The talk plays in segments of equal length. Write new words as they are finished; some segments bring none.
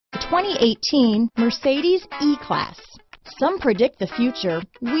2018 Mercedes E-Class. Some predict the future.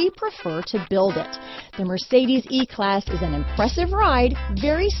 We prefer to build it. The Mercedes E-Class is an impressive ride,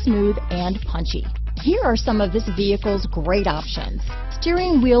 very smooth and punchy. Here are some of this vehicle's great options: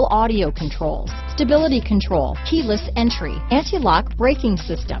 steering wheel audio controls, stability control, keyless entry, anti-lock braking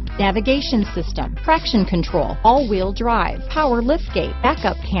system, navigation system, traction control, all-wheel drive, power liftgate,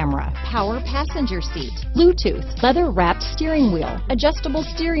 backup camera, power passenger seat, Bluetooth, leather-wrapped steering wheel, adjustable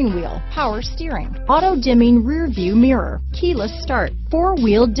steering wheel, power steering, auto-dimming rear-view mirror, keyless start,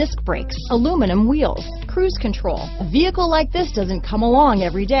 four-wheel disc brakes, aluminum wheels, cruise control. A vehicle like this doesn't come along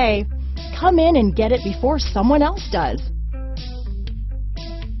every day. Come in and get it before someone else does.